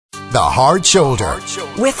The Hard Shoulder.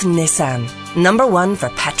 With Nissan. Number one for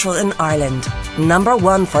petrol in Ireland. Number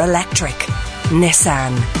one for electric.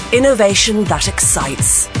 Nissan. Innovation that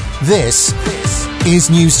excites. This is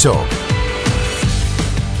News Talk.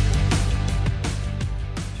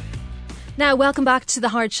 Now, welcome back to The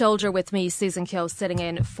Hard Shoulder with me, Susan Keogh, sitting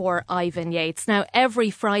in for Ivan Yates. Now, every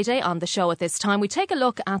Friday on the show at this time, we take a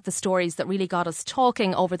look at the stories that really got us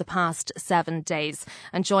talking over the past 7 days.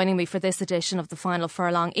 And joining me for this edition of the Final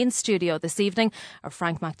Furlong in studio this evening are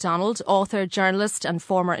Frank McDonald, author, journalist and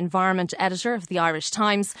former environment editor of the Irish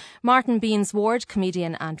Times, Martin Beanz Ward,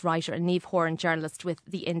 comedian and writer, and Niamh Horan, journalist with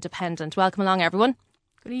The Independent. Welcome along, everyone.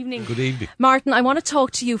 Good evening. Good evening. Martin, I want to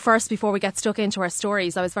talk to you first before we get stuck into our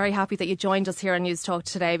stories. I was very happy that you joined us here on News Talk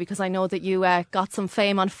today because I know that you got some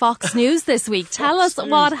fame on Fox News this week. Tell us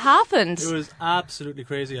what happened. It was absolutely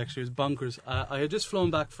crazy, actually. It was bonkers. I had just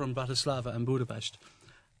flown back from Bratislava and Budapest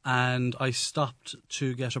and I stopped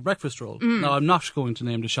to get a breakfast roll. Now, I'm not going to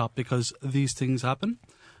name the shop because these things happen.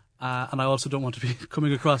 And I also don't want to be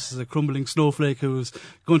coming across as a crumbling snowflake who's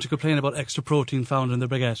going to complain about extra protein found in their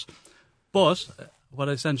baguette. But what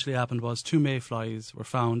essentially happened was 2 mayflies were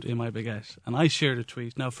found in my baguette, and I shared a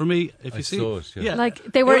tweet. Now, for me, if you see, saw it, yeah. Like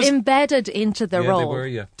they were embedded into the roll. They were,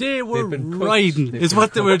 yeah. They were riding, is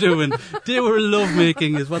what they were doing. They were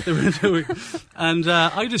lovemaking, is what they were doing. And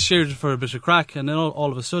I just shared it for a bit of crack, and then all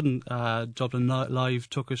of a sudden, Dublin Live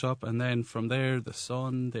took it up, and then from there, The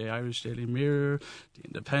Sun, the Irish Daily Mirror, The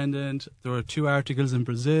Independent. There were 2 articles in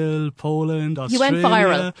Brazil, Poland, Australia. You went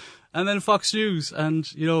viral. And then Fox News, and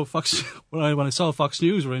you know, when I saw Fox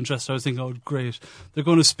News were interested, I was thinking, oh great, they're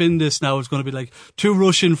going to spin this now. It's going to be like 2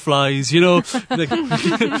 Russian flies, you know, like,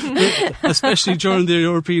 especially during the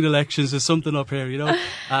European elections. There's something up here, you know.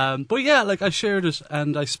 But yeah, like I shared it,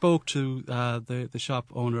 and I spoke to the shop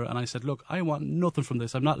owner, and I said, look, I want nothing from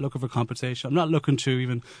this. I'm not looking for compensation. I'm not looking to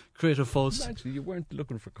even create a fuss. Actually, you weren't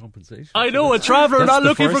looking for compensation. I know, a traveller not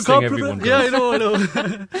looking for compensation.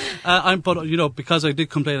 Yeah, I know. But you know, because I did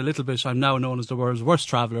complain a little bit, I'm now known as the world's worst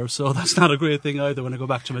traveller, so that's not a great thing either when I go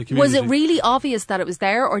back to my community. Was it really obvious that it was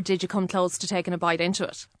there, or did you come close to taking a bite into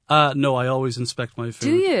it? No, I always inspect my food.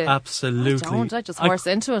 Do you? Absolutely. I don't. I just horse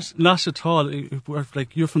into it. Not at all.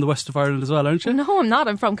 Like, you're from the west of Ireland as well, aren't you? No, I'm not.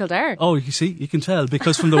 I'm from Kildare. Oh, you see, you can tell,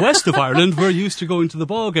 because from the west of Ireland, we're used to going to the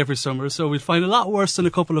bog every summer, so we'd find a lot worse than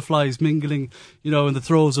a couple of flies mingling, you know, in the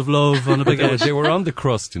throes of love on a baguette. They were on the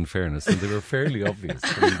crust, in fairness, and they were fairly obvious.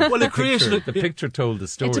 I mean, well, the picture told the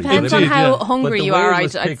story. It depends on how hungry you are,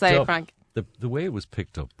 I'd say, Frank. The way it was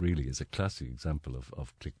picked up really is a classic example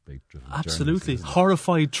of clickbait-driven Absolutely. journalism.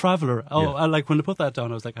 Horrified traveller. Oh, yeah. I like when I put that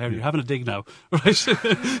down, I was like, you're having a dig now. Right?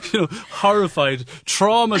 You know, horrified,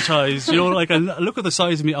 traumatised, you know, like, look at the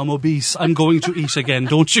size of me, I'm obese, I'm going to eat again,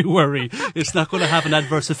 don't you worry. It's not going to have an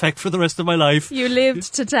adverse effect for the rest of my life. You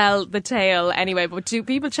lived to tell the tale anyway, but do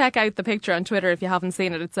people check out the picture on Twitter if you haven't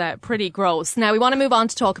seen it? It's pretty gross. Now, we want to move on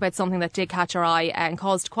to talk about something that did catch our eye and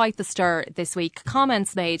caused quite the stir this week.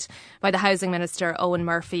 Comments made by the Housing Minister Owen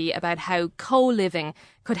Murphy about how co-living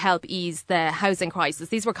could help ease the housing crisis.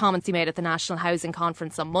 These were comments he made at the National Housing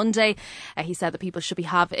Conference on Monday. He said that people should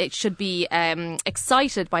be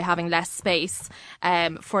excited by having less space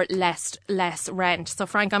for less rent. So,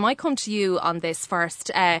 Frank, I might come to you on this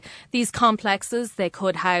first. These complexes, they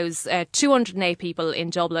could house 208 people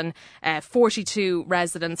in Dublin, 42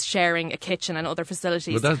 residents sharing a kitchen and other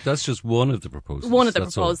facilities. But that's just one of the proposals. One of the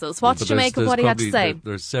proposals. What did you make of what he had to say?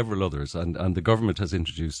 There's several others, and the government has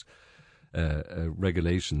introduced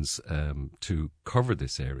regulations to cover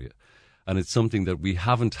this area, and it's something that we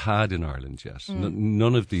haven't had in Ireland yet.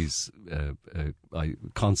 None of these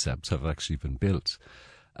concepts have actually been built,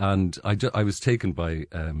 and I was taken by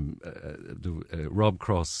Rob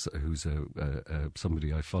Cross, who's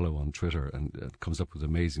somebody I follow on Twitter and comes up with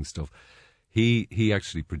amazing stuff. He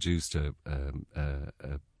actually produced a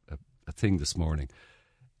thing this morning,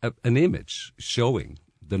 an image showing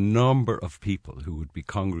the number of people who would be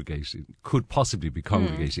could possibly be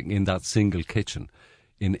congregating in that single kitchen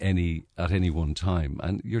at any one time.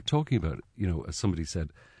 And you're talking about, you know, as somebody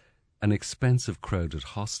said, an expensive, crowded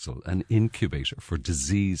hostel, an incubator for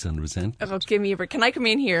disease and resentment. Oh, give me a break. Can I come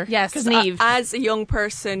in here? Yes, because Niamh. As a young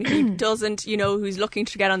person who doesn't, you know, who's looking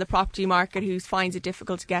to get on the property market, who finds it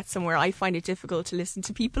difficult to get somewhere, I find it difficult to listen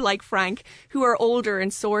to people like Frank who are older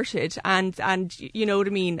and sorted and you know what I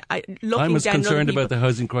mean. I'm as concerned about the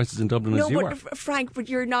housing crisis in Dublin as you are. Frank, but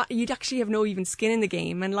you're not. You'd actually have no even skin in the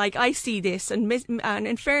game. And like I see this, and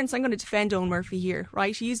in fairness, I'm going to defend Owen Murphy here,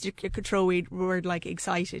 right? He used a control word like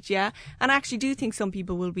excited, yeah. area, and I actually do think some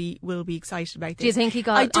people will be excited about this. Do you think he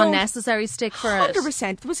got unnecessary stick for it?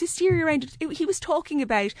 100%. There was hysteria around it. He was talking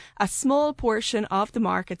about a small portion of the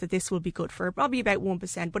market that this will be good for, probably about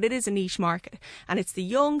 1%, but it is a niche market, and it's the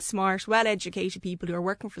young, smart, well-educated people who are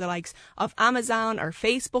working for the likes of Amazon or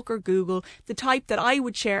Facebook or Google, the type that I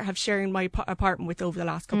would have sharing my apartment with over the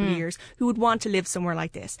last couple of years, who would want to live somewhere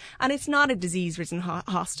like this. And it's not a disease-ridden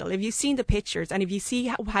hostel. If you've seen the pictures and if you see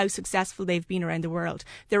how successful they've been around the world,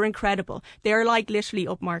 they're incredible. They're like literally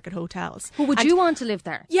upmarket hotels. Well, would you want to live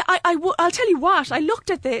there? Yeah, I'll tell you what. I looked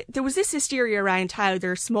at there was this hysteria around how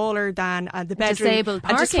they're smaller than the bedroom. Disabled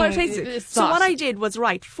parking. So what I did was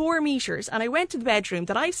 4 metres, and I went to the bedroom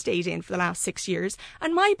that I've stayed in for the last 6 years,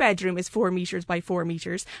 and my bedroom is 4 metres by 4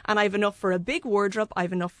 metres, and I've enough for a big wardrobe,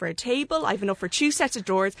 I've enough for a table, I've enough for 2 sets of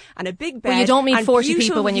drawers and a big bed. Well, you don't meet 40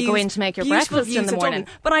 people when you go in to make your breakfast in the morning.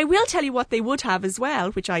 But I will tell you what they would have as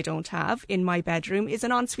well, which I don't have in my bedroom, is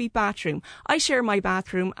an ensuite bathroom. I share my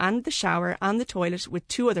bathroom and the shower and the toilet with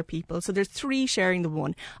 2 other people, so there's 3 sharing the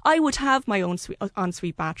one. I would have my own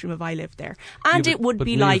ensuite bathroom if I lived there. And it would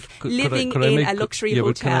be like living in a luxury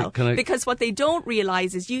hotel. Because what they don't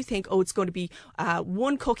realise is you think, it's going to be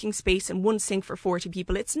one cooking space and one sink for 40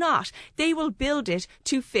 people. It's not. They will build it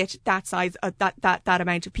to fit that size, that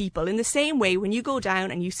amount of people. In the same way, when you go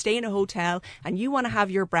down and you stay in a hotel and you want to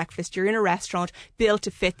have your breakfast, you're in a restaurant built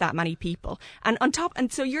to fit that many people. And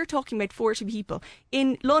so you're talking about 40 people.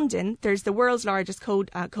 In London, there's the world's largest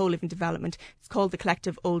co-living development. It's called the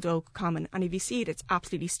Collective Old Oak Common. And if you see it, it's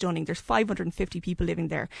absolutely stunning. There's 550 people living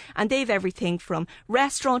there. And they've everything from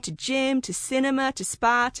restaurant to gym to cinema to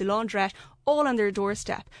spa to laundrette, all on their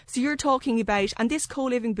doorstep. So you're talking about, and this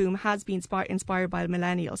co-living boom has been inspired by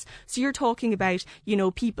millennials. So you're talking about,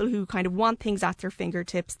 people who kind of want things at their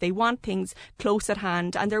fingertips. They want things close at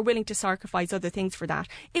hand, and they're willing to sacrifice other things for that.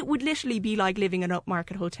 It would literally be like living in an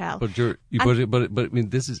upmarket hotel. But I mean,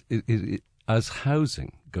 this is as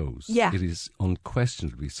housing goes. Yeah. It is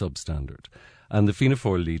unquestionably substandard. And the Fianna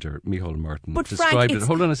Fáil leader, Micheál Martin, But described Frank, it.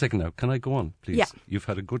 Hold on a second now. Can I go on, please? Yeah. You've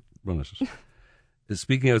had a good run at it.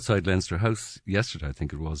 Speaking outside Leinster House yesterday, I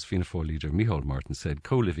think it was, Fianna Fáil leader Micheál Martin said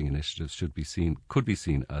co-living initiatives could be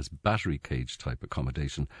seen as battery cage type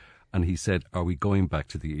accommodation. And he said, are we going back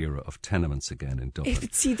to the era of tenements again in Dublin?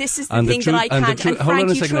 See, this is the thing that I can't. And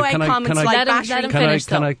Frank, you throw out comments like battery.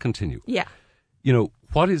 Can I continue? Yeah. It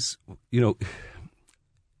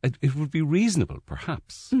would be reasonable,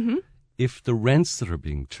 perhaps, if the rents that are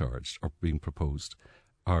being charged or being proposed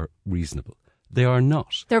are reasonable. They are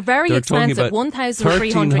not. They're very expensive,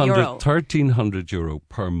 €1,300. €1,300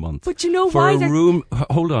 per month. But you know for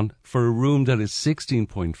why? For a room that is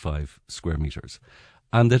 16.5 square metres.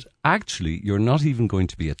 And that actually you're not even going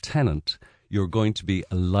to be a tenant, you're going to be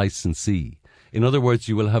a licensee. In other words,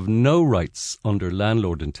 you will have no rights under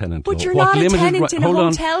landlord and tenant law. But you're not a tenant in a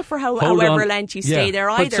hotel for however length you stay there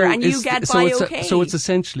either, and you get by okay. So it's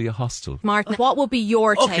essentially a hostel. Martin, what would be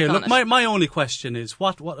your take on it? Okay, look, my only question is,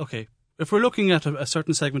 if we're looking at a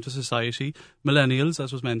certain segment of society, millennials,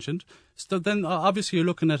 as was mentioned, then obviously you're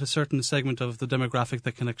looking at a certain segment of the demographic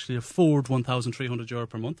that can actually afford €1,300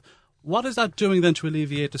 per month. What is that doing then to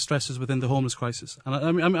alleviate the stresses within the homeless crisis?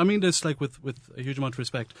 And I mean this with a huge amount of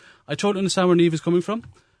respect. I totally understand where Niamh is coming from.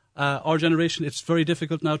 Our generation, it's very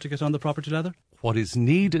difficult now to get on the property ladder. What is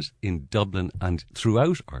needed in Dublin and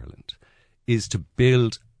throughout Ireland is to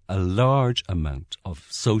build a large amount of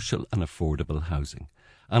social and affordable housing.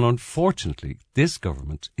 And unfortunately, this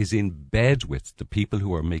government is in bed with the people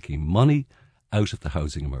who are making money out of the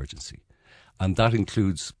housing emergency. And that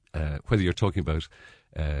includes whether you're talking about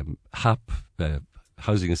HAP,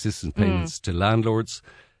 housing assistance payments to landlords,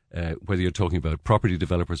 whether you're talking about property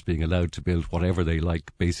developers being allowed to build whatever they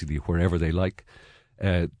like, basically wherever they like,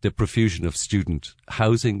 the profusion of student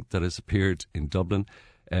housing that has appeared in Dublin,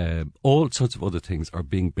 all sorts of other things are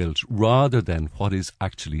being built rather than what is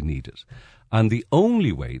actually needed. And the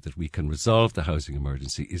only way that we can resolve the housing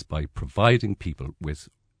emergency is by providing people with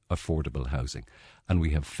affordable housing. And we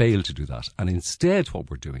have failed to do that. And instead what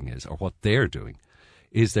we're doing is, or what they're doing,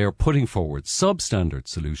 is they're putting forward substandard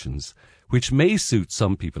solutions which may suit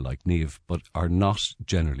some people like Niamh, but are not,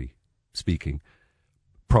 generally speaking,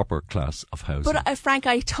 proper class of housing. But Frank,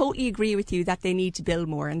 I totally agree with you that they need to build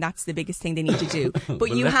more, and that's the biggest thing they need to do.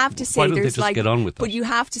 But you have to say why don't they just get on with that? But you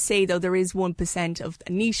have to say though there is 1% of a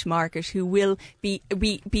niche market who will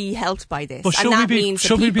be helped by this. But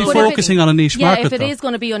should we be focusing on a niche market? Yeah, if it though? is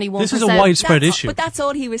going to be only 1%. This is a widespread issue. But that's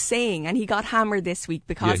all he was saying, and he got hammered this week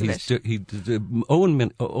because of it.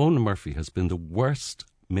 Owen Murphy has been the worst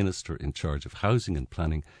minister in charge of housing and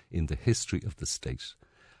planning in the history of the state.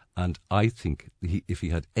 And I think if he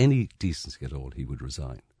had any decency at all, he would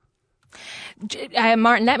resign.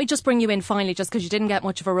 Martin, let me just bring you in finally, just because you didn't get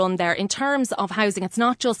much of a run there. In terms of housing, it's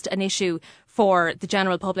not just an issue for the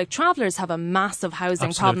general public. Travellers have a massive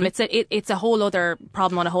housing problem. It's a whole other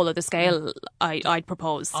problem on a whole other scale, I'd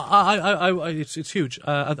propose. It's huge.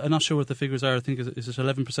 I'm not sure what the figures are. I think is it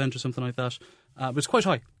 11% or something like that. But it's quite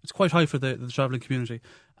high. It's quite high for the travelling community.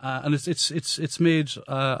 And it's made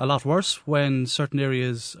a lot worse when certain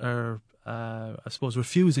areas are, I suppose,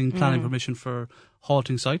 refusing planning permission for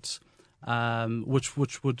halting sites, which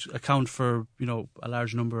would account for a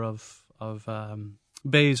large number of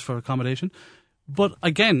bays for accommodation. But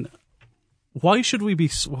again, why should we be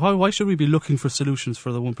looking for solutions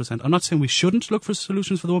for the 1%? I'm not saying we shouldn't look for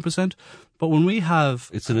solutions for the 1%, but when we have,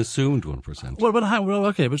 it's an assumed 1%. Well,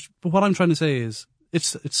 okay, but what I'm trying to say is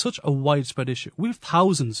it's such a widespread issue. We have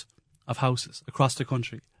thousands of houses across the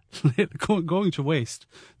country going to waste.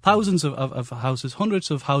 Thousands of houses,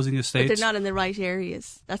 hundreds of housing estates. But they're not in the right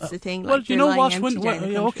areas. That's the thing. Well, you know what?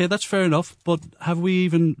 Okay, that's fair enough. But have we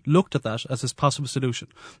even looked at that as a possible solution?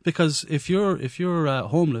 Because if you're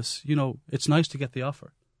homeless, it's nice to get the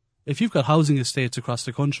offer. If you've got housing estates across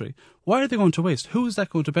the country, why are they going to waste? Who is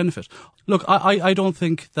that going to benefit? Look, I don't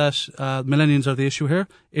think that millennials are the issue here.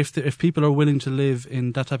 If people are willing to live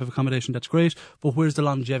in that type of accommodation, that's great. But where's the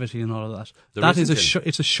longevity in all of that?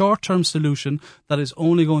 It's a short-term solution that is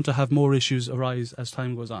only going to have more issues arise as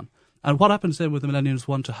time goes on. And what happens then when the millennials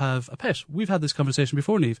want to have a pet? We've had this conversation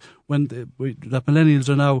before, Niamh, that millennials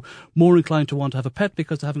are now more inclined to want to have a pet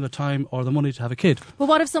because they haven't got time or the money to have a kid. But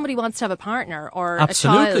what if somebody wants to have a partner or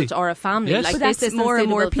Absolutely. a child or a family? Yes. Like, but this more and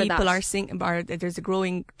more people are there's a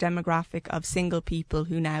growing demographic of single people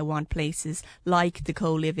who now want places like the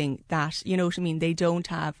co-living that, you know what I mean, they don't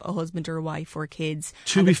have a husband or a wife or kids.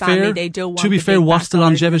 To be fair, what's the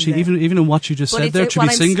longevity? Even in what you just said there, to be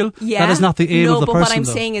single, that is not the aim of the person. No, but what I'm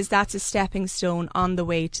saying is that's a stepping stone on the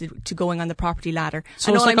way to going on the property ladder.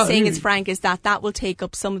 So and all I'm saying is, Frank, is that will take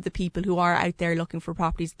up some of the people who are out there looking for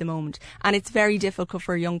properties at the moment. And it's very difficult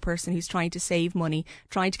for a young person who's trying to save money,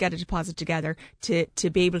 trying to get a deposit together to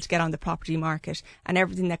be able to get on the property market. And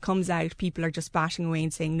everything that comes out, people are just bashing away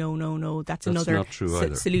and saying, no, that's another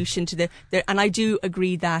solution to the. And I do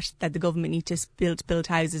agree that the government need to build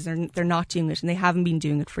houses, and they're not doing it, and they haven't been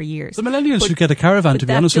doing it for years. The millennials should get a caravan, to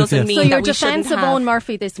be honest with you. So your defence of Owen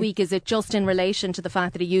Murphy this week, is it just in relation to the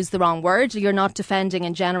fact that he used the wrong word? You're not defending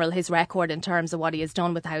in general his record in terms of what he has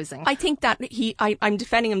done with housing? I think that I'm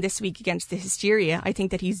defending him this week against the hysteria. I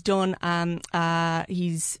think that he's done, in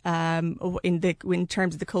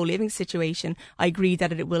terms of the co-living situation, I agree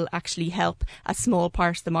that it will actually help a small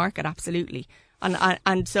part of the market, absolutely.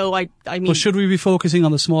 And so I mean. But should we be focusing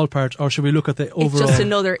on the small part, or should we look at the overall?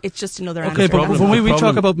 It's just another. Okay, answer. but when we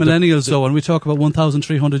talk about millennials, though, and we talk about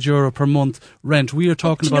 €1,300 per month rent, we are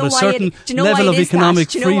talking about a certain level of economic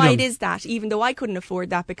freedom. Do you know why it is that? Even though I couldn't afford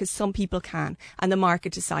that, because some people can, and the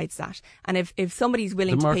market decides that. And if somebody's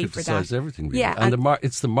willing to pay for that, the market decides everything. Really. Yeah, and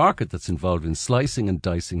it's the market that's involved in slicing and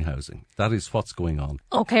dicing housing. That is what's going on.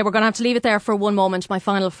 Okay, we're going to have to leave it there for one moment. My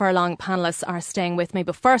Final Furlong panellists are staying with me,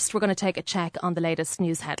 but first we're going to take a check on the latest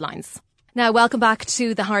news headlines. Now, welcome back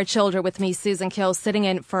to The Hard Shoulder with me, Susan Keogh, sitting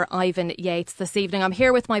in for Ivan Yates this evening. I'm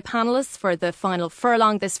here with my panellists for the Final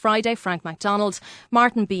Furlong this Friday. Frank McDonald,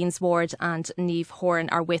 Martin Beanz Ward and Niamh Horan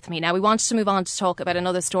are with me. Now, we wanted to move on to talk about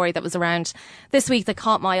another story that was around this week that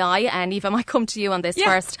caught my eye. And Niamh, I might come to you on this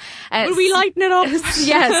first. Will we lighten it up?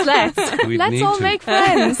 Yes, let's all make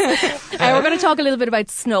friends. We're going to talk a little bit about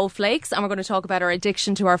snowflakes, and we're going to talk about our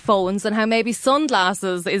addiction to our phones and how maybe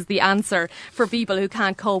sunglasses is the answer for people who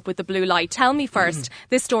can't cope with the blue light. Tell me first,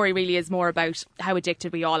 this story really is more about how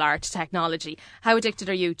addicted we all are to technology. How addicted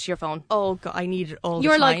are you to your phone? Oh, God, I need it all the time.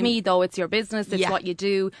 You're like me, though. It's your business. It's what you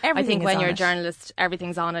do. Everything I think is when on you're a it. journalist,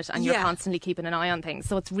 everything's on it and you're constantly keeping an eye on things.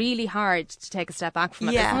 So it's really hard to take a step back from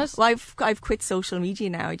it, isn't it? Well, I've quit social media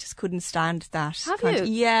now. I just couldn't stand that. Have you?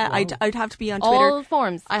 Yeah, wow. I'd have to be on Twitter. All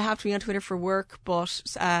forms? I have to be on Twitter for work, but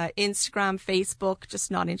Instagram, Facebook,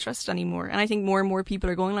 just not interested anymore. And I think more and more people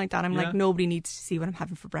are going like that. I'm like, nobody needs to see what I'm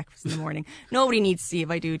having for breakfast in the morning. Nobody needs to see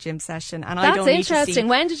if I do a gym session. And I don't need to see. That's interesting.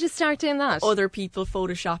 When did you start doing that? Other people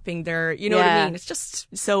photoshopping their, you know what I mean? It's just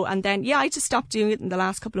so, and then, I just stopped doing it in the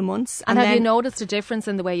last couple of months. And have you noticed a difference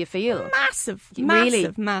in the way you feel? Massive.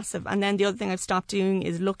 And then the other thing I've stopped doing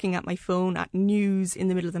is looking at my phone at news in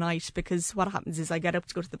the middle of the night, because what happens is I get up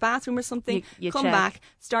to go to the bathroom or something, you come check. back,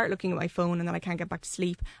 start looking at my phone, and then I can't get back to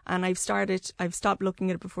sleep. And I've stopped looking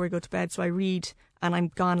at it before I go to bed, so I read and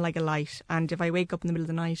I'm gone like a light. And if I wake up in the middle of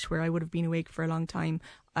the night where I would have been awake for a long time,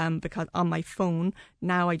 because on my phone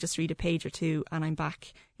now I just read a page or two and I'm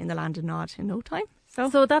back in the land of Nod in no time.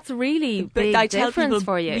 So that's really big I tell difference people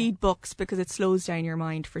for you. read books because it slows down your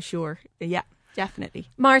mind for sure. Yeah, definitely.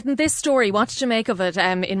 Martin, this story, what did you make of it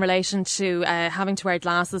in relation to having to wear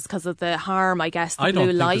glasses because of the harm, I guess, the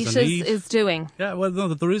blue light is doing? Yeah, well,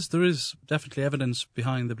 no, there is definitely evidence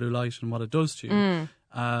behind the blue light and what it does to you.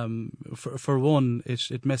 For one,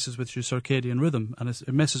 it messes with your circadian rhythm, and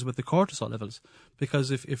it messes with the cortisol levels, because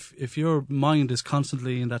if your mind is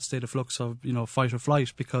constantly in that state of flux of fight or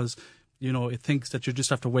flight, because it thinks that you're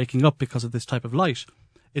just after waking up because of this type of light,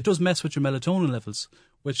 it does mess with your melatonin levels,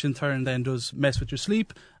 which in turn then does mess with your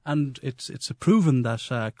sleep. And it's proven that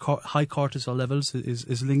high cortisol levels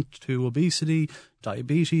is linked to obesity,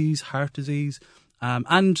 diabetes, heart disease,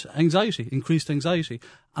 and anxiety, increased anxiety.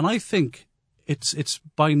 And I think it's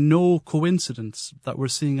by no coincidence that we're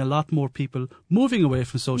seeing a lot more people moving away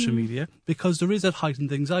from social media, because there is that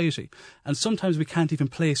heightened anxiety. And sometimes we can't even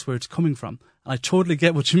place where it's coming from. I totally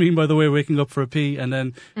get what you mean by the way, waking up for a pee, and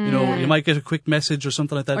then, you might get a quick message or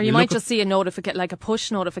something like that. Or you might just see a notification, a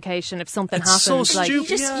push notification if something happens. So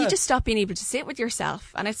stupid. You just stop being able to sit with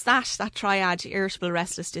yourself. And it's that triad: irritable,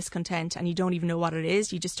 restless, discontent, and you don't even know what it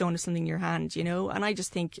is. You just don't have something in your hand, And I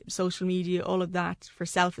just think social media, all of that, for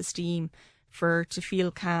self-esteem, to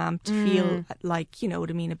feel calm, to feel like, a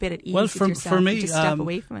bit at ease with yourself, for me, just step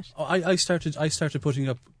away from it. I started putting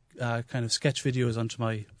up kind of sketch videos onto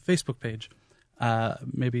my Facebook page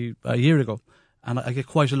maybe a year ago, and I get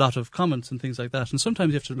quite a lot of comments and things like that. And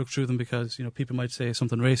sometimes you have to look through them because people might say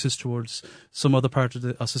something racist towards some other part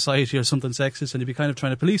of society, or something sexist, and you'd be kind of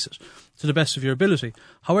trying to police it to the best of your ability.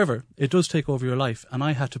 However, it does take over your life, and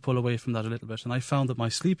I had to pull away from that a little bit, and I found that my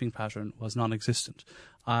sleeping pattern was non-existent.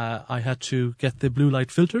 I had to get the blue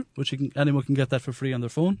light filter, which anyone can get that for free on their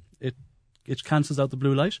phone. It cancels out the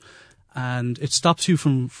blue light, and it stops you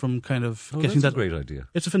from kind of getting that. That's a great idea.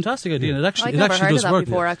 It's a fantastic idea, and I've never heard does of that work.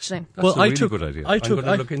 before, actually. That's a really good idea. I'm going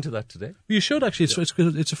to look into that today. You should actually.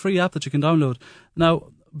 It's a free app that you can download. Now,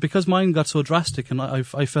 because mine got so drastic, and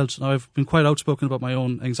I've been quite outspoken about my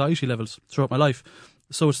own anxiety levels throughout my life,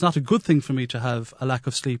 so it's not a good thing for me to have a lack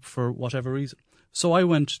of sleep for whatever reason. So I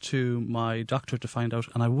went to my doctor to find out,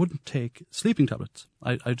 and I wouldn't take sleeping tablets.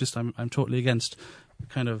 I'm totally against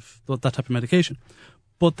kind of that type of medication.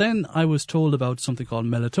 But then I was told about something called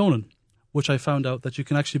melatonin, which I found out that you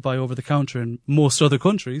can actually buy over the counter in most other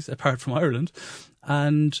countries, apart from Ireland.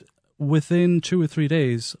 And within 2 or 3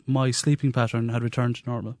 days, my sleeping pattern had returned to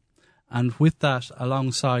normal. And with that,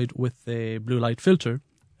 alongside with the blue light filter,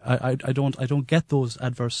 I don't get those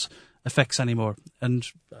adverse effects anymore. And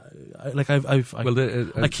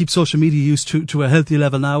I keep social media used to a healthy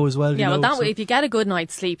level now as well. Yeah, that way, if you get a good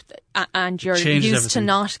night's sleep and you're used to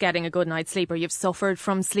not getting a good night's sleep, or you've suffered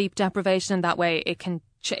from sleep deprivation in that way,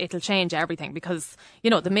 it'll change everything, because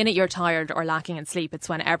the minute you're tired or lacking in sleep, it's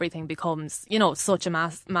when everything becomes such a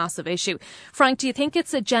massive issue. Frank, do you think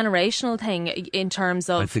it's a generational thing in terms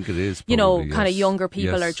of, I think it is, probably, kind of younger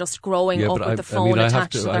people are just growing up with the phone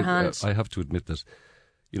attached to their hand? I have to admit that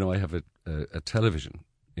I have a television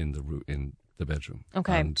in the bedroom.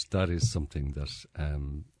 Okay. And that is something that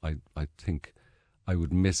I think I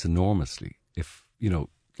would miss enormously if,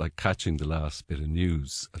 like catching the last bit of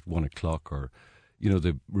news at 1 o'clock, or,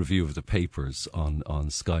 the review of the papers on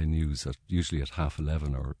Sky News usually at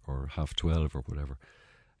 11:30 or 12:30 or whatever.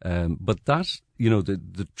 But that,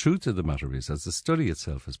 the truth of the matter is, as the study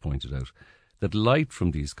itself has pointed out, that light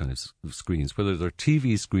from these kind of screens, whether they're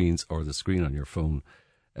TV screens or the screen on your phone,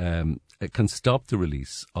 it can stop the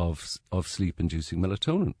release of sleep-inducing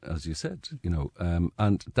melatonin, as you said,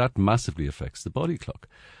 and that massively affects the body clock.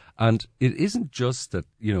 And it isn't just that,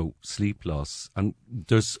 sleep loss, and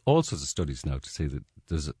there's all sorts of studies now to say that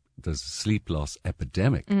there's a sleep loss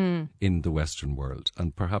epidemic in the Western world,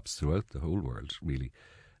 and perhaps throughout the whole world, really.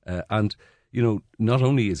 And not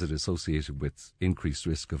only is it associated with increased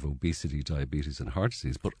risk of obesity, diabetes and heart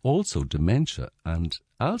disease, but also dementia and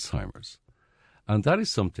Alzheimer's. And that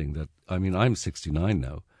is something that, I'm 69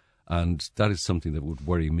 now, and that is something that would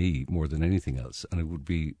worry me more than anything else. And it would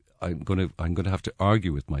be, I'm going to have to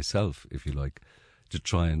argue with myself, if you like, to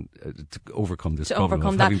try and to overcome this problem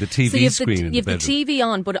of having the TV screen in the bedroom. So you have the TV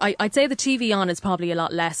on, but I'd say the TV on is probably a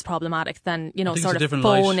lot less problematic than, sort of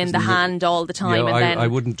phone in the hand all the time. Yeah, and then I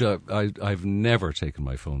wouldn't, I've never taken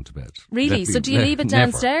my phone to bed. Really? So do you leave it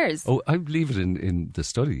downstairs? Oh, I leave it in the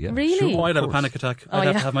study, yeah. Really? Sure, oh, I'd have a panic attack.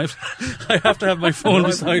 I'd have to have my phone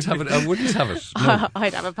beside me. I wouldn't have it. No.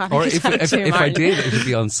 I'd have a panic attack too, if I did, it would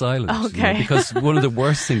be on silent. Okay. Because one of the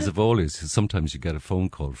worst things of all is sometimes you get a phone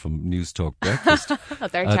call from News Talk Breakfast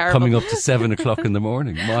They're terrible. Coming up to 7 o'clock in the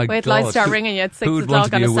morning. My Wait God. till I start ringing you at 6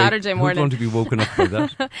 o'clock on a Saturday morning. Who'd want to be woken up by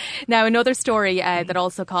that? Now, another story that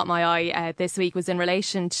also caught my eye this week was in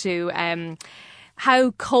relation to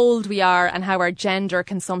how cold we are and how our gender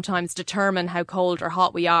can sometimes determine how cold or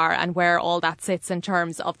hot we are and where all that sits in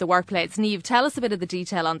terms of the workplace. Niamh, tell us a bit of the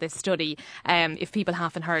detail on this study if people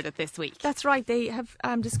haven't heard it this week. That's right. They have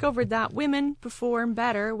discovered that women perform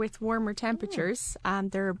better with warmer temperatures,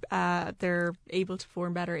 and they're able to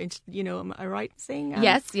perform better. Am I right in saying?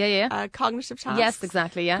 Yes, yeah. Cognitive tasks. Yes,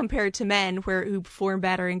 exactly. Yeah. Compared to men, who perform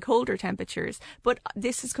better in colder temperatures. But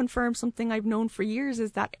this has confirmed something I've known for years: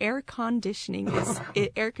 is that air conditioning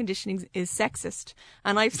is sexist.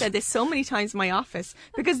 And I've said this so many times in my office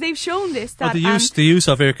because they've shown this. That the use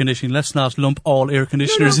of air conditioning. Let's not lump all air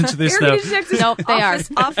conditioners into this now. No, they are.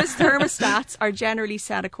 Office thermostats are generally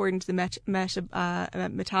set according to the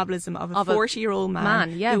metabolism of a 40-year-old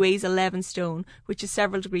man who weighs 11 stone, which is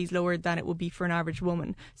several degrees lower than it would be for an average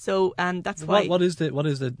woman. So that's why. What is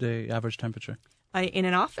the average temperature? In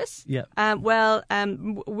an office? Yeah.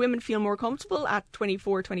 Women feel more comfortable at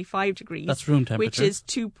 24, 25 degrees. That's room temperature. Which is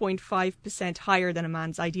 2.5% higher than a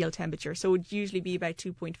man's ideal temperature. So it would usually be about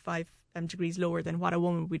 2.5 degrees lower than what a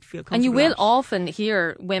woman would feel comfortable And you will at. often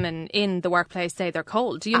hear women in the workplace say they're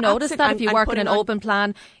cold. Do you notice that if you work in an open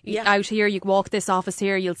plan out here, you walk this office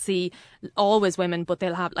here, you'll see always women, but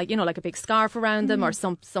they'll have like a big scarf around them or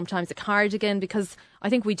sometimes a cardigan, because I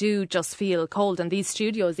think we do just feel cold. And these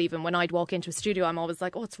studios, even when I'd walk into a studio, I'm always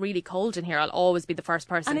like, oh, it's really cold in here. I'll always be the first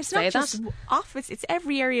person to say that. And it's not just office, it's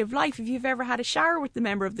every area of life. If you've ever had a shower with a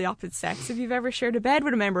member of the opposite sex, if you've ever shared a bed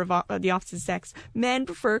with a member of the opposite sex, men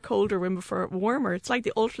prefer colder, women prefer warmer. It's like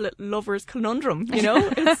the ultimate lover's conundrum,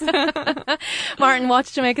 Martin, what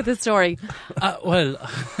did you make of this story?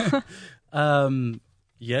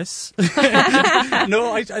 Yes.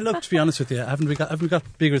 No, I look, to be honest with you, haven't we got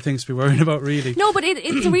bigger things to be worrying about, really? No, but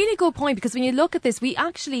it's a really good point, because when you look at this, we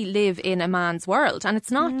actually live in a man's world, and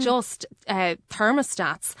it's not just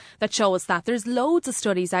thermostats that show us that. There's loads of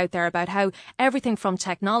studies out there about how everything from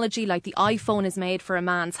technology, like the iPhone is made for a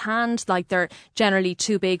man's hand, like they're generally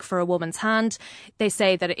too big for a woman's hand. They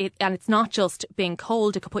say that it's not just being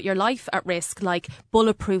cold, it could put your life at risk. Like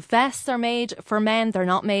bulletproof vests are made for men, they're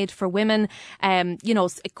not made for women.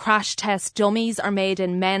 Crash test dummies are made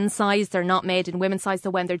in men's size, they're not made in women's size. So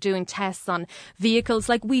when they're doing tests on vehicles,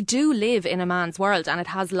 like, we do live in a man's world, and it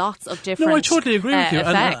has lots of different No, I totally agree with you.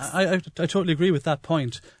 effects. And I totally agree with that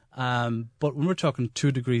point. But when we're talking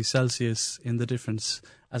 2 degrees Celsius in the difference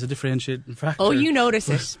as a differentiating factor. Oh, you notice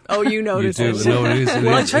it. Oh, you notice You it. do. No, it is.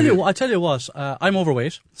 Well, I tell you what. I'm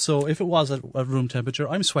overweight, so if it was at room temperature,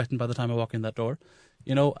 I'm sweating by the time I walk in that door.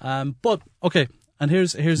 But okay. And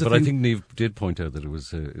here's the thing. But I think Niamh did point out that it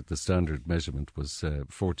was the standard measurement was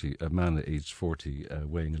 40. A man aged 40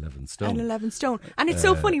 weighing 11 stone. And 11 stone. And it's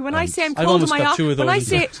so funny when I say I'm I've cold in almost my got 2 of office.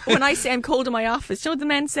 those When I say I'm cold in my office, you know what the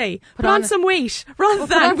men say? Put on on some weight, rather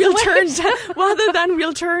than we'll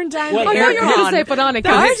turn down. Well, I know you're going to say put on a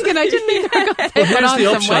cardigan. I didn't mean you were going to say put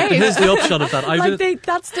on some weight. Here's the upshot of that.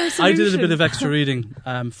 That's their solution. I did a bit of extra reading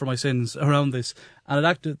for my sins around this, and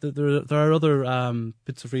there are other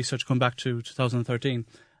bits of research come back to 2013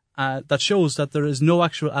 that shows that there is no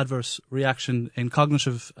actual adverse reaction in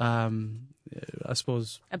cognitive,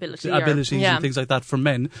 abilities and things like that for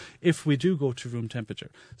men if we do go to room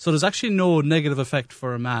temperature. So there's actually no negative effect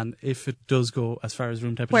for a man if it does go as far as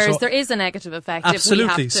room temperature. Whereas there is a negative effect absolutely.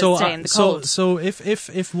 if we have to stay in the cold. So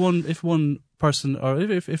if one person, or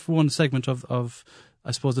if one segment of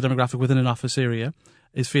I suppose the demographic within an office area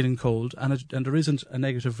is feeling cold, and there isn't a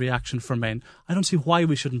negative reaction for men, I don't see why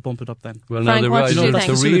we shouldn't bump it up then. Well, Frank, what do you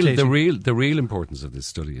think? The real importance of this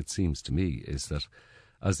study, it seems to me, is that,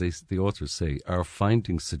 as the authors say, our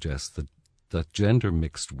findings suggest that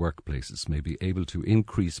gender-mixed workplaces may be able to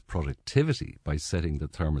increase productivity by setting the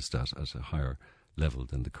thermostat at a higher level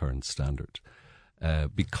than the current standard.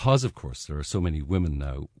 Because, of course, there are so many women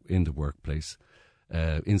now in the workplace.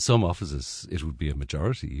 In some offices, it would be a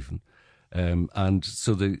majority even. And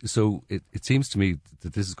so it seems to me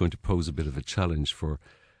that this is going to pose a bit of a challenge for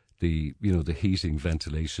the heating,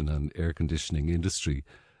 ventilation and air conditioning industry,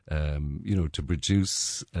 to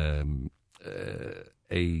produce an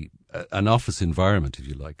office environment, if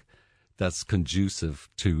you like, that's conducive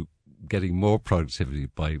to getting more productivity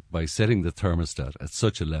by setting the thermostat at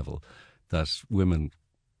such a level that women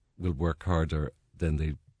will work harder than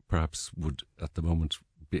they perhaps would at the moment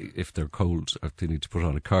if they're cold, if they need to put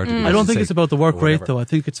on a cardigan. I don't think it's about the work rate, though. I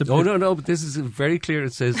think it's about... No, but this is very clear.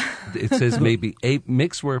 It says maybe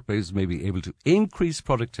mixed workplaces may be able to increase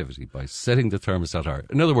productivity by setting the thermostat higher.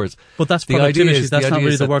 In other words, but that's productivity. That's not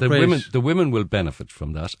really the work rate. The women will benefit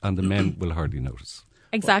from that, and the men will hardly notice.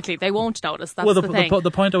 Exactly, they won't notice. That's the thing.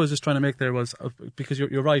 The point I was just trying to make there was, because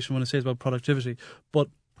you're right when it says about productivity, but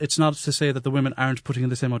it's not to say that the women aren't putting in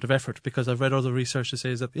the same amount of effort, because I've read other research that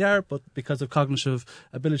says that they are, but because of cognitive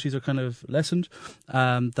abilities are kind of lessened,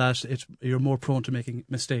 that you're more prone to making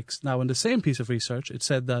mistakes. Now, in the same piece of research, it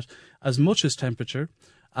said that as much as temperature,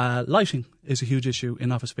 lighting is a huge issue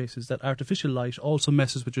in office spaces, that artificial light also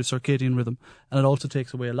messes with your circadian rhythm, and it also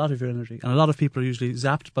takes away a lot of your energy. And a lot of people are usually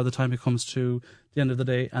zapped by the time it comes to the end of the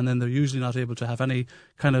day, and then they're usually not able to have any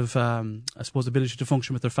kind of, ability to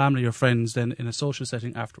function with their family or friends then in a social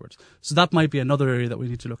setting afterwards. So that might be another area that we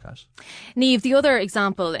need to look at. Niamh, the other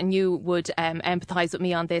example, and you would empathise with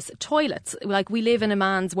me on this, toilets. Like, we live in a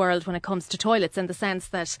man's world when it comes to toilets, in the sense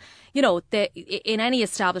that, in any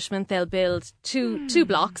establishment they'll build two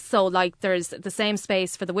blocks. So, like, there's the same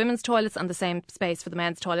space for the women's toilets and the same space for the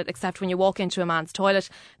men's toilet, except when you walk into a man's toilet,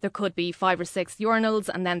 there could be 5 or 6 urinals,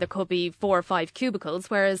 and then there could be 4 or 5 cubicles,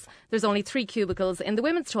 whereas there's only 3 cubicles in the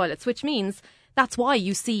women's toilets, which means that's why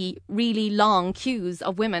you see really long queues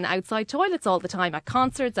of women outside toilets all the time, at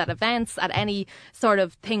concerts, at events, at any sort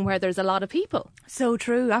of thing where there's a lot of people. So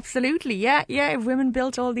true, absolutely. Yeah. If women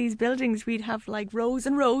built all these buildings, we'd have like rows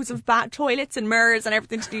and rows of toilets and mirrors and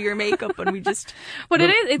everything to do your makeup, and we just...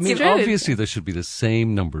 It's true. Obviously there should be the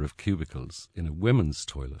same number of cubicles in a women's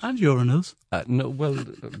toilet. And urinals.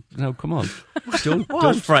 No, come on.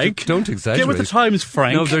 Frank? Don't exaggerate. Get with the times,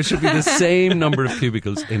 Frank. No, there should be the same number of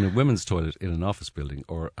cubicles in a women's toilet in an office building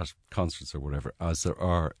or at concerts or whatever as there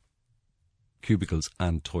are cubicles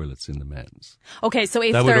and toilets in the men's. Okay, so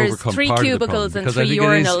if there's 3 cubicles and 3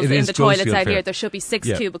 urinals in the toilets out here, there should be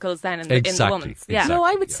 6 cubicles then in the women's. Yeah. No,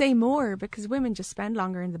 I would say more, because women just spend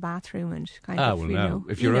longer in the bathroom and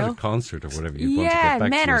if you're at a concert or whatever, you want to get back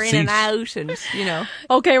men to are your in seat. and out, and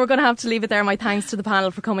Okay, we're going to have to leave it there. My thanks to the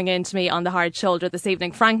panel for coming in to me on the Hard Shoulder this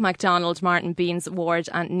evening. Frank McDonald, Martin Beanz Ward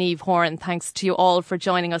and Niamh Horan. Thanks to you all for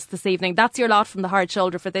joining us this evening. That's your lot from the Hard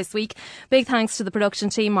Shoulder for this week. Big thanks to the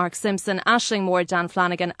production team, Mark Simpson, Aisling Moore, Dan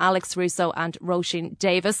Flanagan, Alex Russo and Roisin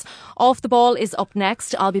Davis. Off the Ball is up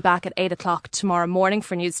next. I'll be back at 8 o'clock tomorrow morning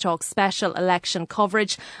for News Talk special election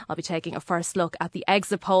coverage. I'll be taking a first look at the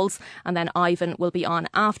exit polls, and then Ivan will be on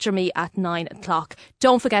after me at 9 o'clock.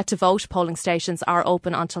 Don't forget to vote. Polling stations are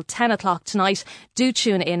open until 10 o'clock tonight. Do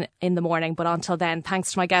tune in the morning, but until then,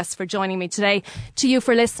 thanks to my guests for joining me today, to you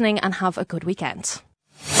for listening, and have a good weekend.